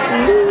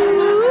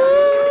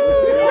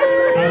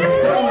 And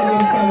some of the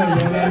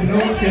fellas that I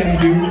know can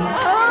do.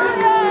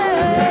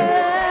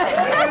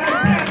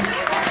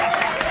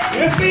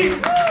 You see,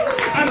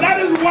 and that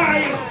is why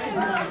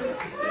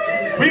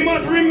we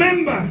must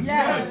remember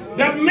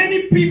that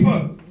many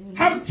people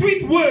have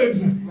sweet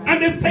words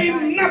and they say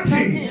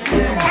nothing.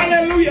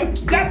 Hallelujah.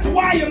 That's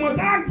why you must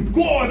ask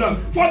God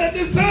for the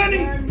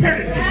discerning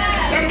spirit.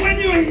 That when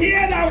you hear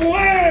that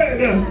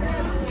word,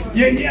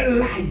 you hear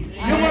lie.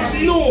 You must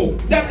know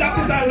that that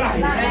is a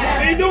lie.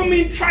 They don't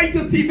mean try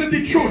to see if it's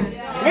the truth.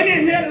 When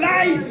you hear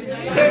lie,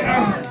 say,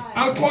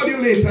 I'll call you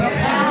later.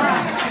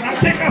 And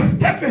take a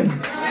step in.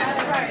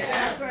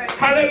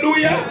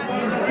 Hallelujah.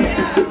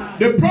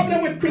 The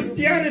problem with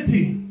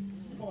Christianity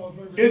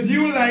is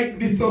you like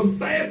the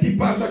society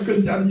part of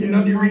Christianity,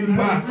 not the real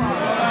part.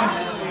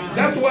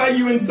 That's why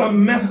you're in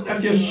some mess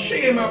that you're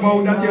ashamed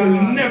about, that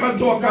you'll never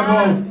talk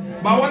about.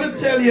 But I want to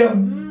tell you,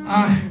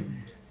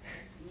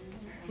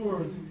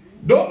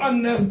 don't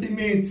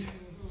underestimate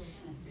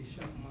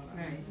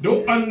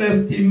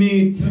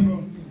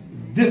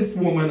this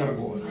woman of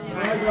God.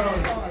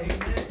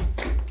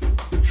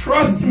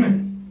 Trust me.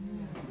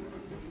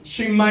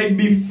 She might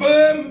be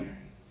firm,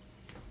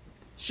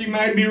 she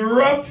might be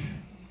rough,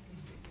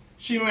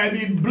 she might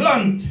be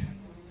blunt,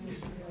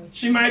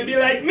 she might be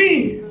like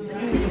me.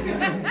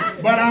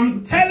 But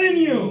I'm telling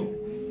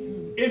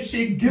you, if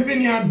she's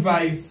giving you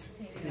advice,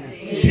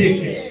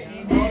 take it.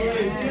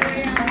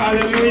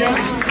 Hallelujah.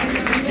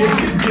 If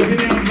she's giving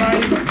you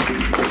advice,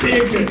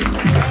 take it.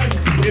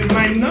 It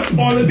might not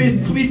always be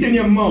sweet in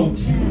your mouth.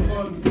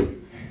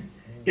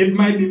 It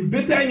might be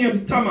bitter in your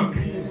stomach.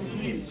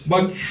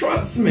 But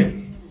trust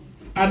me,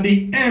 at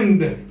the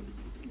end,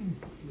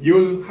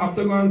 you'll have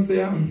to go and say,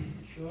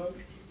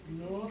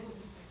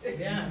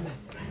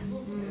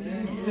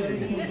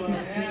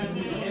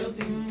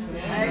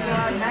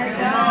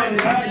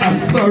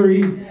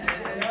 sorry.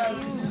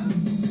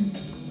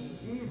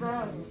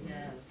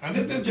 And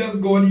this is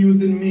just God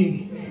using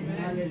me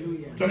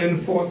to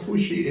enforce who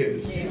she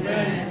is.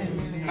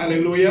 Amen.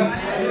 Hallelujah.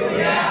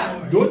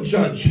 Hallelujah. Don't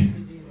judge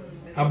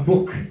a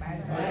book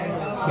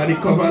by the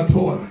cover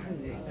tour.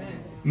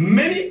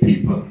 Many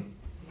people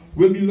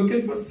will be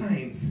looking for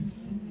signs,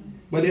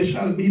 but there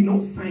shall be no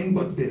sign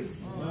but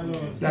this,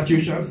 that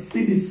you shall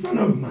see the Son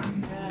of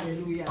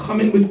Man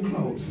coming with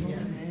clouds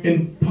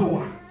in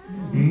power,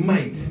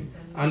 might,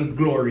 and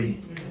glory.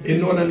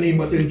 In no other name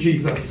but in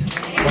Jesus'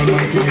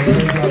 almighty name.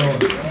 Praise the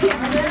Lord.